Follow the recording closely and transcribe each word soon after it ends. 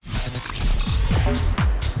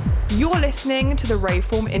You're listening to the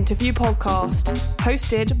Raveform Interview Podcast,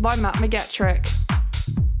 hosted by Matt McGettrick.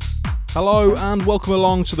 Hello and welcome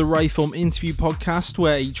along to the Raveform Interview Podcast,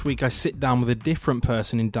 where each week I sit down with a different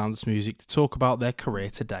person in dance music to talk about their career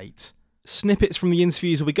to date. Snippets from the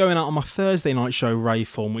interviews will be going out on my Thursday night show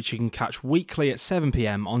Raveform, which you can catch weekly at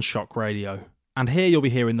 7pm on Shock Radio. And here you'll be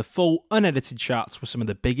hearing the full, unedited chats with some of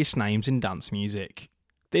the biggest names in dance music.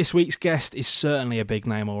 This week's guest is certainly a big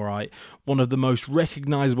name, alright. One of the most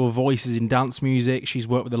recognisable voices in dance music. She's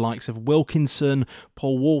worked with the likes of Wilkinson,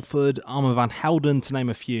 Paul Woolford, Armand van Helden, to name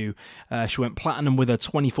a few. She went platinum with her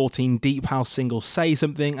 2014 Deep House single Say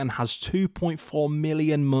Something and has 2.4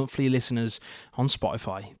 million monthly listeners on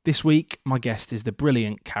Spotify. This week, my guest is the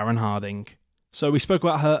brilliant Karen Harding. So we spoke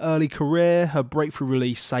about her early career, her breakthrough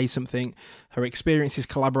release, Say Something, her experiences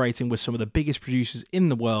collaborating with some of the biggest producers in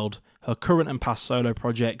the world, her current and past solo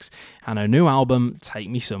projects, and her new album, Take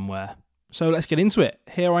Me Somewhere. So let's get into it.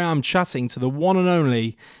 Here I am chatting to the one and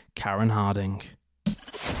only Karen Harding.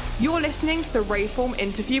 You're listening to the Raveform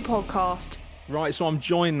Interview Podcast. Right, so I'm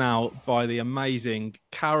joined now by the amazing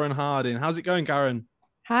Karen Harding. How's it going, Karen?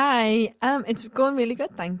 Hi, it's going really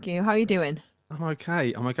good, thank you. How are you doing? I'm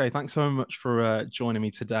okay. Thanks so much for joining me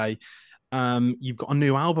today. You've got a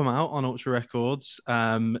new album out on Ultra Records,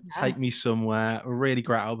 Take Me Somewhere, a really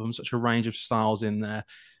great album, such a range of styles in there.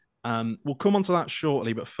 We'll come on to that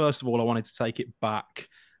shortly, but first of all, I wanted to take it back.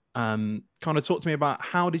 Kind of talk to me about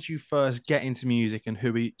how did you first get into music and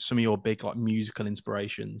who are some of your big musical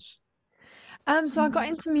inspirations? So I got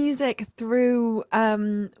into music through, I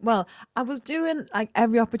was doing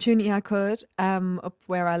every opportunity I could up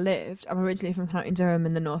where I lived. I'm originally from County Durham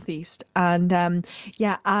in the northeast, and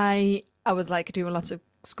I was doing lots of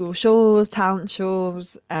school shows, talent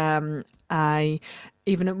shows. I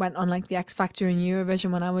even went on the X Factor and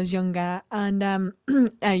Eurovision when I was younger, and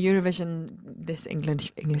Eurovision, this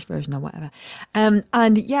English version or whatever.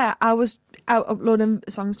 I was out uploading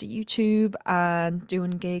songs to YouTube and doing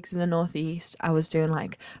gigs in the northeast. I was doing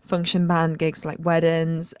function band gigs,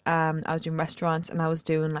 weddings. I was doing restaurants, and I was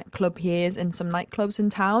doing club years in some nightclubs in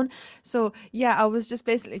town. So I was just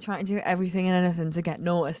basically trying to do everything and anything to get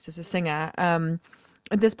noticed as a singer.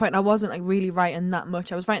 At this point, I wasn't really writing that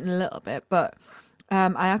much. I was writing a little bit, but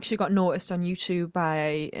I actually got noticed on YouTube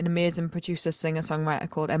by an amazing producer, singer-songwriter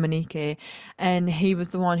called Amassed, and he was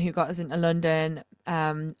the one who got us into London,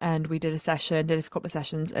 and we did a couple of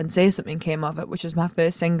sessions, and Say Something came of it, which was my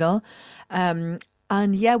first single. I don't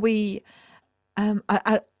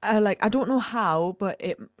know how, but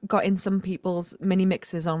it got in some people's mini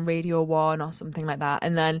mixes on Radio 1 or something like that,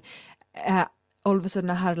 and then all of a sudden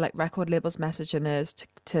I had record labels messaging us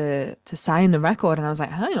to sign the record, and I was like,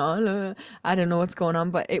 hang on, I don't know what's going on,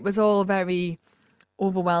 but it was all very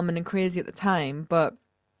overwhelming and crazy at the time. But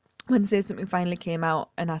when Say Something finally came out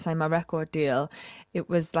and I signed my record deal, it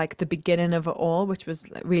was the beginning of it all, which was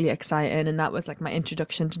really exciting, and that was my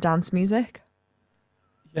introduction to dance music.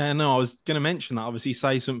 Yeah, no, I was going to mention that. Obviously,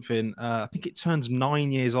 Say Something, I think it turns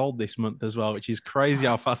 9 years old this month as well, which is crazy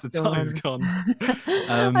how fast the time's gone.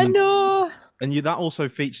 I know. And that also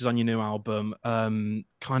features on your new album,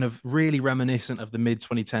 kind of really reminiscent of the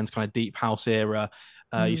mid-2010s kind of deep house era.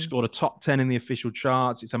 You scored a top 10 in the official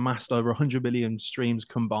charts. It's amassed over 100 million streams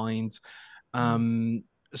combined. Kind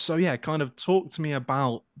of talk to me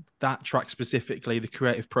about that track specifically, the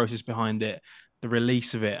creative process behind it, the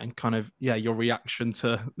release of it, and kind of, your reaction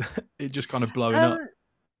to it just kind of blowing up.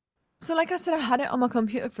 So like I said, I had it on my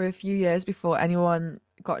computer for a few years before anyone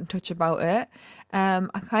got in touch about it.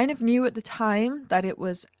 I kind of knew at the time that it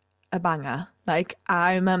was a banger.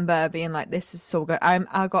 I remember being this is so good.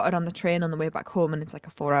 I got it on the train on the way back home, and it's a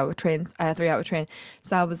 3-hour train.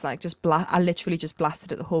 So I was I literally just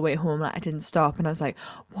blasted it the whole way home. I didn't stop, and I was like,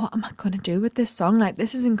 what am I going to do with this song?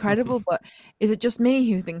 This is incredible, but is it just me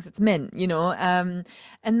who thinks it's mint, And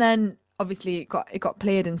then obviously it got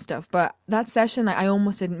played and stuff, but that session I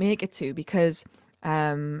almost didn't make it to because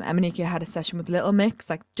Amanika had a session with Little Mix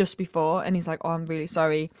just before, and he's like, oh, I'm really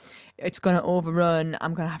sorry, it's going to overrun,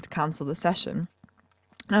 I'm going to have to cancel the session.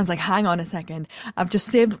 And I was like, hang on a second, I've just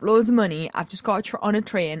saved loads of money, I've just got on a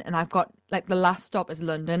train, and I've got the last stop is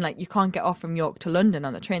London, you can't get off from York to London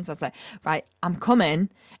on the train. So I was like, right, I'm coming,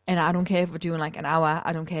 and I don't care if we're doing an hour,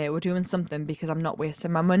 I don't care, we're doing something because I'm not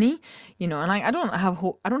wasting my money, and I don't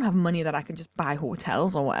have money that I can just buy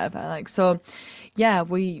hotels or whatever.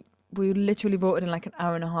 We literally wrote it in an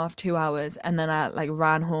hour and a half, 2 hours, and then I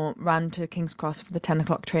ran to King's Cross for the 10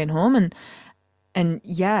 o'clock train home, and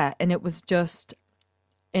it was just,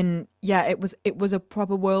 it was a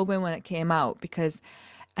proper whirlwind when it came out, because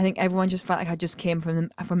I think everyone just felt like I just came from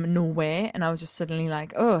nowhere, and I was just suddenly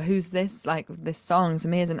like, oh, who's this? Like, this song's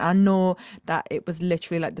amazing. I know that it was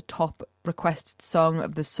literally like the top requested song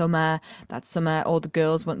of the summer. That summer, all the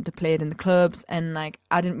girls wanted to play it in the clubs, and like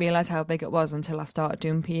I didn't realize how big it was until I started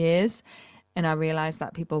doing PAs, and I realized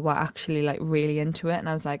that people were actually like really into it, and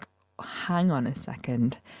I was like, hang on a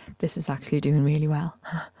second, this is actually doing really well.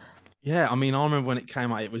 Yeah, I mean, I remember when it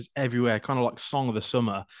came out, it was everywhere, kind of like song of the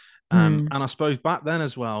summer. Mm, And I suppose back then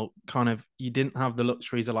as well, kind of you didn't have the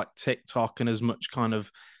luxuries of like TikTok and as much kind of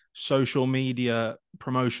social media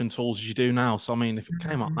promotion tools as you do now. So I mean, if it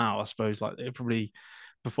came out mm, now, I suppose like it'd probably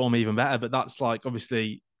perform even better. But that's like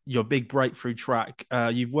obviously your big breakthrough track.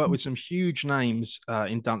 You've worked with some huge names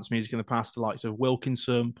in dance music in the past, the likes of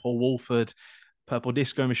Wilkinson, Paul Woolford, Purple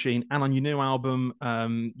Disco Machine, and on your new album,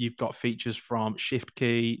 you've got features from Shift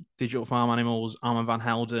Key, Digital Farm Animals, Armand van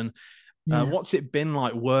Helden. yeah. What's it been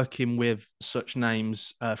like working with such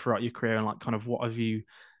names throughout your career, and like kind of what have you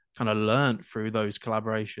kind of learned through those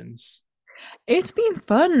collaborations? It's been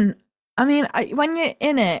fun. I mean, when you're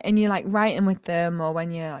in it and you're like writing with them, or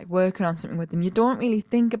when you're like working on something with them, you don't really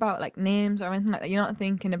think about like names or anything like that. You're not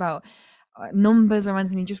thinking about numbers or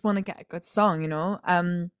anything. You just want to get a good song, you know.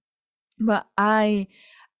 But I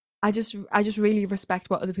just really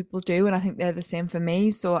respect what other people do, and I think they're the same for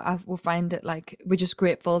me. So I will find it like we're just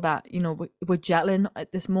grateful that we're gelling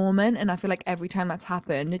at this moment, and I feel like every time that's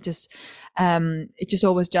happened, it just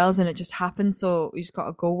always gels and it just happens. So you just got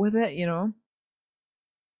to go with it, you know.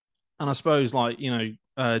 And I suppose like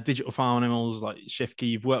Digital Farm Animals, like Shift Key,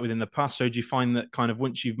 you've worked with in the past. So do you find that kind of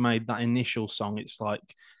once you've made that initial song, it's like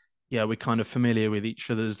yeah, we're kind of familiar with each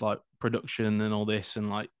other's like production and all this, and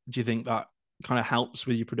like do you think that kind of helps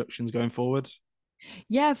with your productions going forward?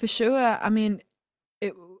 Yeah, for sure. I mean,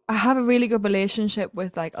 it, I have a really good relationship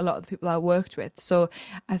with like a lot of the people I worked with. So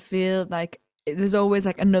I feel like there's always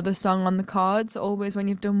like another song on the cards, always when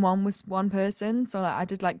you've done one with one person. So like I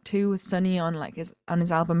did like two with Sonny on like his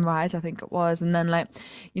album Rise, I think it was. And then like,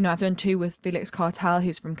 I've done two with Felix Cartel,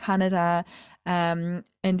 who's from Canada. And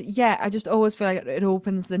yeah, I just always feel like it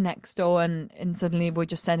opens the next door, and suddenly we're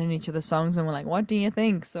just sending each other songs and we're like, what do you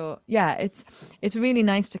think? So yeah, it's really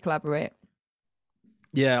nice to collaborate.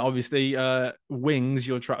 Yeah, obviously, Wings,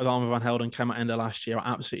 your track with Armand van Helden came out end of last year.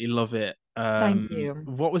 I absolutely love it. Thank you.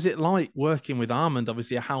 What was it like working with Armand?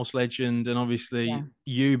 Obviously, a house legend, and Yeah. obviously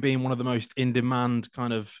you being one of the most in-demand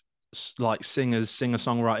kind of like singers,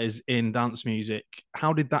 singer-songwriters in dance music.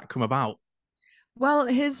 How did that come about? Well,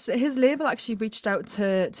 his label actually reached out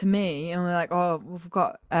to me and we're like, oh, we've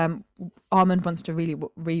got Armand wants to really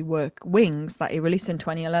rework Wings that he released in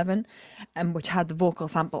 2011, which had the vocal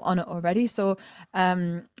sample on it already. So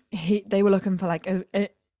they were looking for like a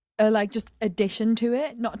like just addition to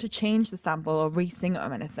it, not to change the sample or re-sing it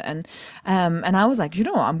or anything. And I was like,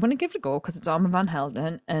 I'm gonna give it a go because it's Armand van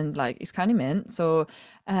Helden and like it's kind of mint. So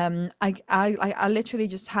I literally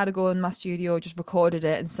just had to go in my studio, just recorded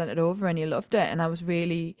it and sent it over, and he loved it, and I was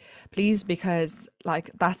really pleased because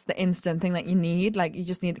like that's the instant thing that you need. Like you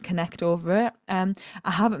just need to connect over it.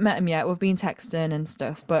 I haven't met him yet. We've been texting and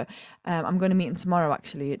stuff, but I'm going to meet him tomorrow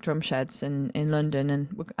actually at Drum Sheds in London,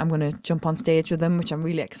 and I'm going to jump on stage with him, which I'm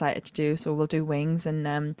really excited to do. So we'll do Wings,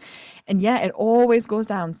 and yeah, it always goes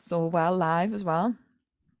down so well live as well.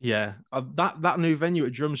 Yeah, that new venue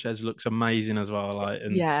at Drumsheds looks amazing as well. Like,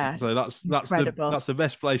 and Yeah, so that's the incredible that's the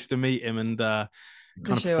best place to meet him and for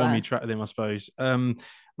kind of perform your sure. track with him, I suppose.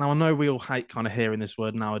 Now I know we all hate kind of hearing this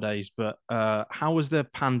word nowadays, but how was the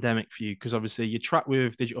pandemic for you? Because obviously your track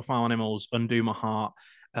with Digital Farm Animals, "Undo My Heart,"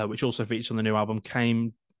 which also features on the new album,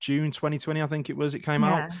 came June 2020, I think it was. It came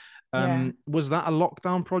out. Yeah, yeah. Was that a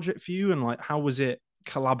lockdown project for you? And like, how was it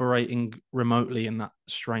collaborating remotely in that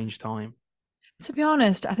strange time? To be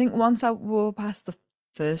honest, I think once I wore past the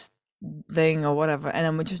first thing or whatever, and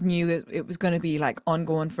then we just knew that it was going to be like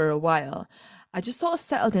ongoing for a while, I just sort of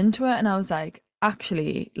settled into it, and I was like,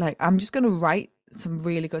 actually, like I'm just going to write some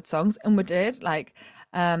really good songs, and we did. Like,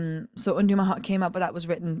 so Undo My Heart came out, but that was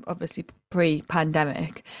written obviously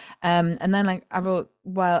pre-pandemic, and then like I wrote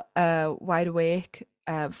Wide Awake,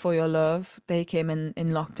 For Your Love. They came in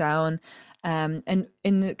lockdown, and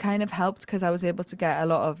it kind of helped because I was able to get a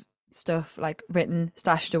lot of stuff like written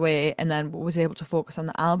stashed away, and then was able to focus on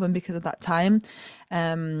the album because of that time.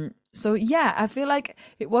 So yeah, I feel like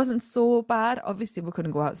it wasn't so bad. Obviously we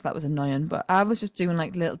couldn't go out, so that was annoying, but I was just doing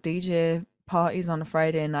like little DJ parties on a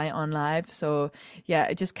Friday night on live, so yeah,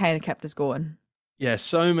 it just kind of kept us going. Yeah,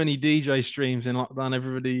 so many DJ streams in lockdown.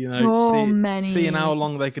 Everybody, So seeing how many.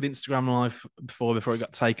 long they could Instagram live before it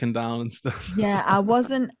got taken down and stuff. Yeah, I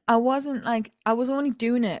wasn't like I was only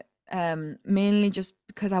doing it mainly just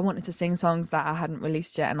because I wanted to sing songs that I hadn't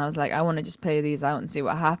released yet, and I was like, I want to just play these out and see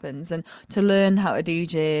what happens, and to learn how to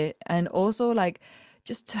DJ, and also like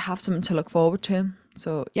just to have something to look forward to.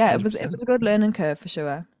 So yeah, it 100%. was a good learning curve for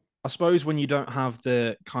sure. I suppose when you don't have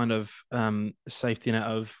the kind of safety net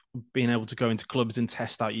of being able to go into clubs and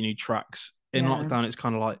test out your new tracks in Yeah. lockdown, it's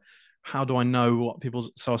kind of like, how do I know what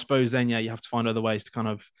people's? So I suppose then, yeah, you have to find other ways to kind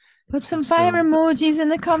of Put some test fire them. emojis in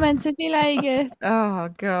the comments if you like it. Oh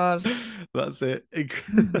God. That's it.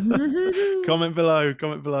 Comment below.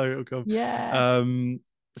 Comment below. It'll come. Yeah. Um,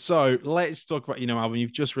 so let's talk about your new album.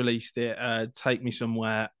 You've just released it. Take Me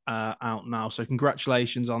Somewhere out now. So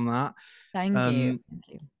congratulations on that. Thank you. Um, Thank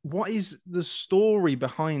you. what is the story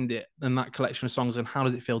behind it and that collection of songs, and how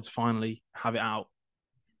does it feel to finally have it out?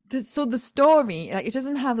 So the story, like, it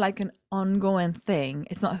doesn't have like an ongoing thing.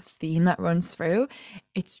 It's not a theme that runs through.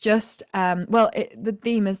 It's just the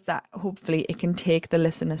theme is that hopefully it can take the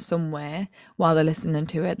listener somewhere while they're listening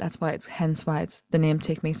to it. That's why it's the name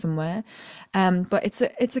Take Me Somewhere. But it's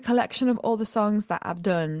a collection of all the songs that I've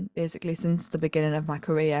done basically since the beginning of my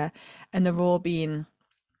career, and they've all been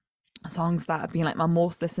songs that have been like my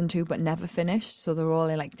most listened to but never finished, so they're all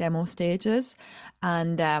in like demo stages,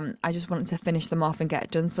 and I just wanted to finish them off and get it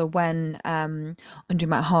done. So when Under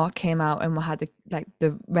My Heart came out and we had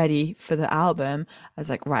the ready for the album, I was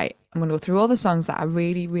like, right, I'm gonna go through all the songs that I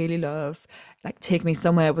really really love. Like Take Me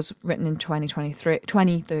Somewhere was written in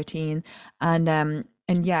 2013, and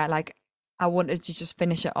yeah, like I wanted to just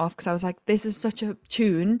finish it off because I was like, this is such a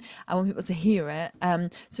tune. I want people to hear it.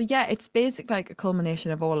 So yeah, it's basically like a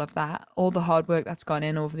culmination of all of that, all the hard work that's gone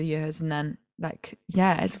in over the years, and then like,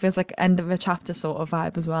 yeah, it feels like end of a chapter sort of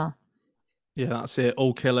vibe as well. Yeah, that's it.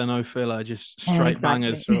 All killer, no filler, just straight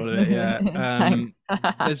bangers Exactly. through all of it. Yeah.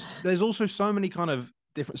 Thanks. There's also so many kind of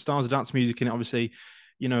different styles of dance music in it. Obviously,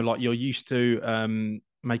 like you're used to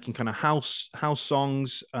making kind of house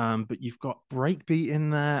songs, but you've got breakbeat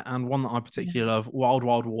in there, and one that I particularly love, Wild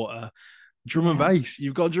Wild Water, drum and Yeah. bass.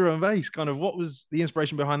 You've got drum and bass. Kind of, what was the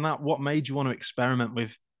inspiration behind that? What made you want to experiment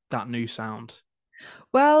with that new sound?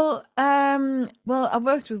 Well, I've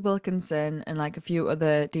worked with Wilkinson and like a few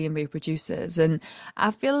other D&B producers, and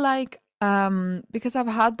I feel like because I've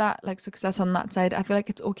had that like success on that side, I feel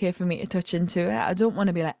like it's okay for me to touch into it. I don't want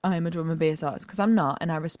to be like I'm a drum and bass artist, because I'm not,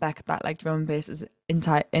 and I respect that like drum and bass is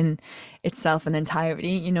in itself an entirety,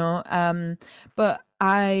 you know. But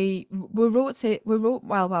we wrote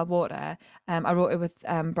Wild Wild Water. I wrote it with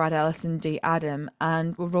Brad Ellis and Dee Adam,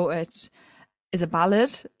 and we wrote it as a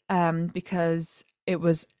ballad because it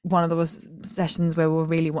was one of those sessions where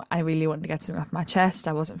I really wanted to get something off my chest.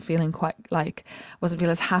 I wasn't feeling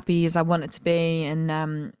as happy as I wanted to be, and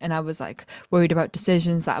I was like worried about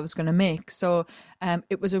decisions that I was going to make. So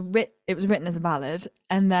it was written as a ballad,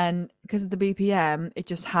 and then because of the BPM, it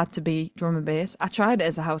just had to be drum and bass. I tried it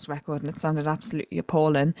as a house record and it sounded absolutely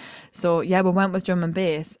appalling. So yeah, we went with drum and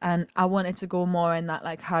bass, and I wanted to go more in that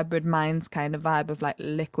like hybrid minds kind of vibe of like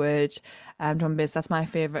liquid drum and bass. That's my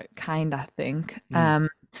favorite kind, I think.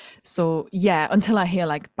 So yeah, until I hear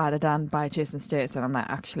like Badadan by Jason States, and I'm like,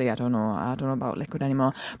 actually, I don't know about liquid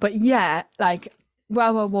anymore. But yeah, like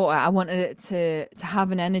Well Water, I wanted it to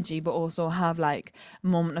have an energy, but also have like a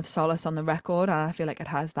moment of solace on the record, and I feel like it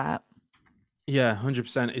has that. Yeah,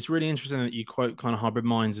 100%. It's really interesting that you quote kind of Hybrid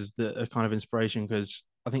Minds as the kind of inspiration, because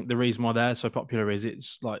I think the reason why they're so popular is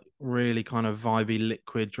it's like really kind of vibey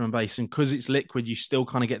liquid drum bass, and because it's liquid, you still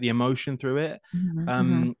kind of get the emotion through it.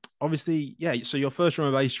 Mm-hmm. Obviously, yeah. So your first drum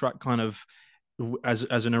and bass track, kind of as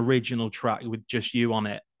an original track with just you on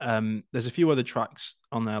it. There's a few other tracks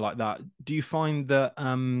on there like that. Do you find that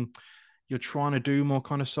you're trying to do more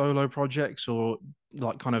kind of solo projects, or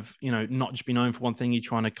like kind of not just be known for one thing? You're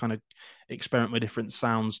trying to kind of experiment with different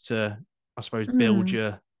sounds to, I suppose, build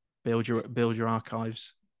Mm. your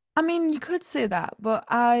archives. I mean, you could say that, but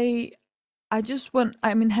I just want,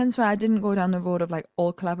 I mean, hence why I didn't go down the road of like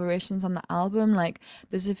all collaborations on the album. Like,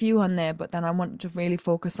 there's a few on there, but then I wanted to really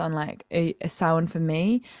focus on like a sound for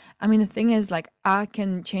me. I mean, the thing is, like, I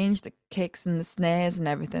can change the kicks and the snares and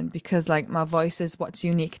everything because like my voice is what's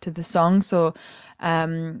unique to the song. So,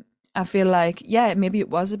 I feel like, yeah, maybe it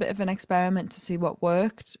was a bit of an experiment to see what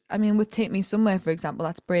worked. I mean, with Take Me Somewhere, for example,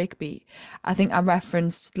 that's breakbeat. I think I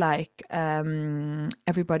referenced like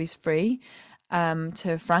Everybody's Free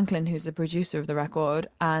to Franklin, who's the producer of the record,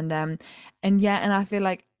 and yeah, and I feel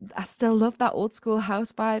like I still love that old school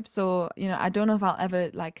house vibe. So I don't know if I'll ever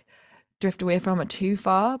like drift away from it too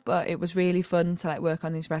far, but it was really fun to like work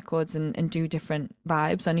on these records and do different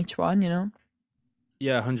vibes on each one.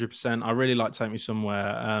 Yeah, 100%. I really like Take Me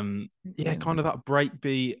Somewhere. Thank Yeah, you. kind of that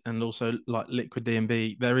breakbeat and also like Liquid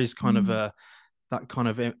D&B. There is kind of Mm. a that kind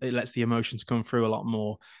of it lets the emotions come through a lot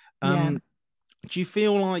more. Yeah. Do you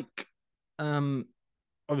feel like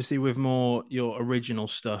obviously with more your original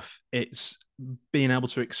stuff, it's being able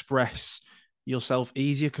to express yourself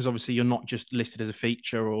easier because obviously you're not just listed as a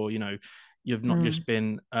feature, or you've not Mm. just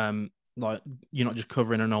been like you're not just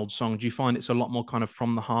covering an old song. Do you find it's a lot more kind of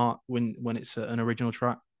from the heart when it's an original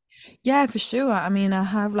track? Yeah, for sure. I mean, I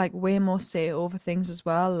have like way more say over things as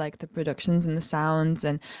well, like the productions and the sounds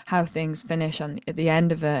and how things finish at the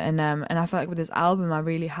end of it. And I felt like with this album, I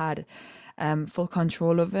really had full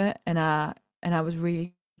control of it, and I was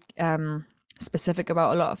really um specific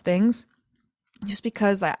about a lot of things, just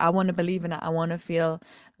because like I want to believe in it. I want to feel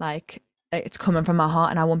like it's coming from my heart,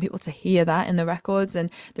 and I want people to hear that in the records. And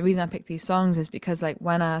the reason I pick these songs is because like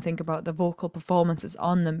when I think about the vocal performances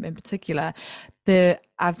on them in particular,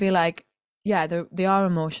 I feel like, yeah, they are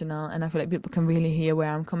emotional, and I feel like people can really hear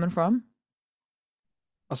where I'm coming from.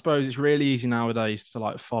 I suppose it's really easy nowadays to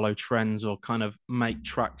like follow trends or kind of make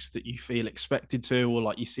tracks that you feel expected to, or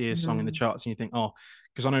like you see a song in the Mm. charts and you think, oh,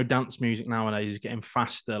 because I know dance music nowadays is getting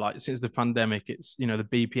faster. Like since the pandemic, it's the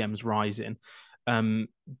BPM's rising. Um,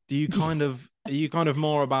 do you kind of are you kind of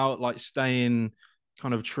more about like staying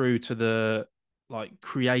kind of true to the like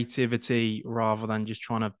creativity rather than just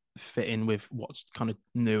trying to fit in with what's kind of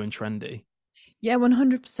new and trendy? Yeah,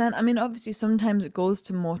 100%. I mean, obviously, sometimes it goes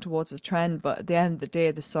to more towards a trend, but at the end of the day,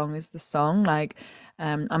 the song is the song. Like,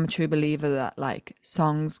 I'm a true believer that like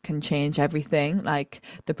songs can change everything. Like,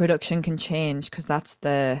 the production can change because that's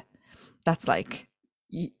like,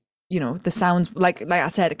 you, the sounds like I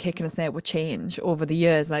said, a kick and a snare would change over the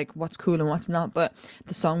years, like what's cool and what's not. But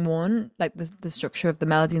the song won't, like the structure of the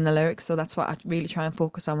melody and the lyrics. So that's what I really try and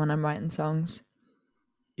focus on when I'm writing songs.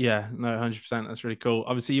 Yeah, no, 100%. That's really cool.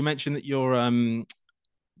 Obviously, you mentioned that you're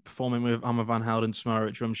performing with Armand Helden tomorrow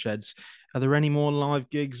at Drum Sheds. Are there any more live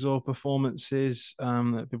gigs or performances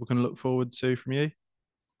that people can look forward to from you?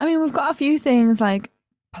 I mean, we've got a few things like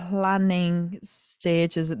planning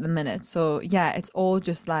stages at the minute. So yeah, it's all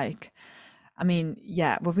just like, I mean,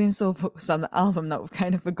 yeah, we've been so focused on the album that we've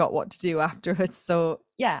kind of forgot what to do afterwards. So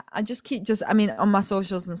yeah, I just keep I mean, on my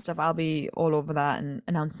socials and stuff, I'll be all over that and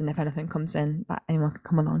announcing if anything comes in that anyone can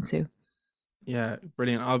come along to. Yeah,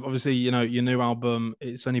 brilliant. Obviously, your new album,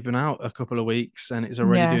 it's only been out a couple of weeks and it's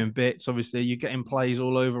already Yeah. doing bits. Obviously, you're getting plays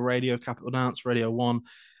all over Radio Capital Dance, Radio One.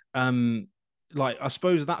 Um, like, I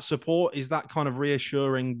suppose that support is that kind of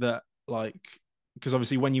reassuring that, like, because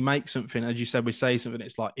obviously when you make something, as you said, we say something,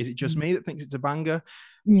 it's like, is it just Mm. me that thinks it's a banger?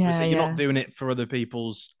 Yeah, Obviously, you're not yeah. doing it for other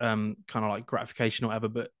people's kind of like gratification or whatever,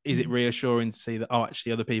 but is it Mm. reassuring to see that, oh,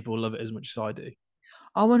 actually, other people love it as much as I do?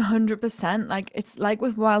 Oh, 100%. Like it's like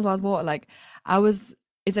with Wild Wild Water, like I was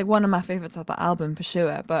it's like one of my favorites of the album for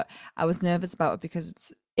sure, but I was nervous about it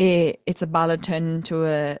because it's a ballad turned into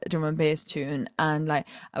a drum and bass tune, and like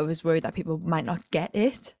I was worried that people might not get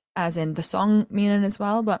it as in the song meaning as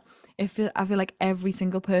well. But I feel like every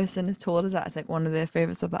single person has told us that it's like one of their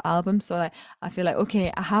favorites of the album. So like I feel like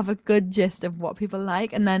okay, I have a good gist of what people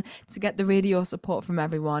like, and then to get the radio support from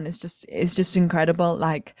everyone is just incredible.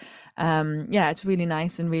 Like yeah, it's really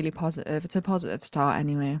nice and really positive. It's a positive start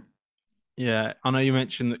anyway. Yeah, I know you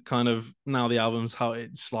mentioned that kind of now the album's how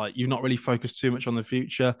it's like you've not really focused too much on the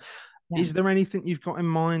future. Yeah. Is there anything you've got in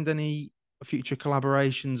mind, any future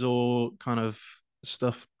collaborations or kind of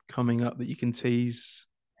stuff coming up that you can tease?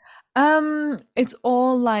 It's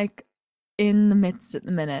all like in the midst at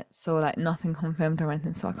the minute, so like nothing confirmed or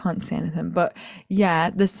anything, so I can't say anything. But yeah,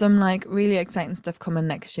 there's some like really exciting stuff coming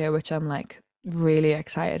next year, which I'm like really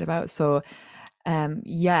excited about. So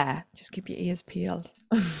yeah, just keep your ears peeled.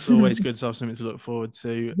 It's always good to have something to look forward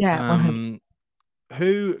to. Yeah, 100.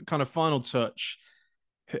 Who kind of final touch,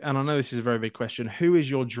 and I know this is a very big question, who is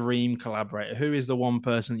your dream collaborator? Who is the one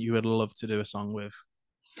person that you would love to do a song with?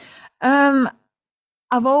 Um,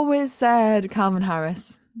 I've always said Calvin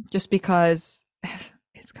Harris, just because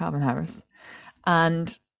it's Calvin Harris,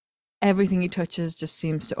 and everything he touches just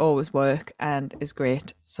seems to always work and is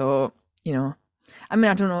great. So, I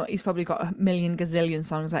mean, I don't know, he's probably got a million gazillion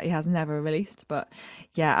songs that he has never released, but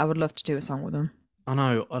yeah, I would love to do a song with him. I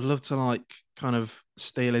know. I'd love to like kind of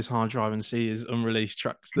steal his hard drive and see his unreleased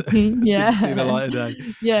tracks that didn't see the Yeah. light of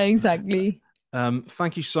day. Yeah, exactly.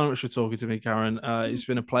 Thank you so much for talking to me, Karen. It's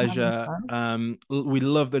been a pleasure. Fun. We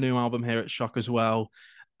love the new album here at Shock as well.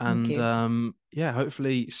 Thank And you. yeah,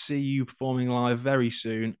 hopefully see you performing live very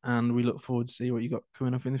soon. And we look forward to see what you got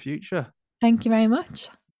coming up in the future. Thank you very much.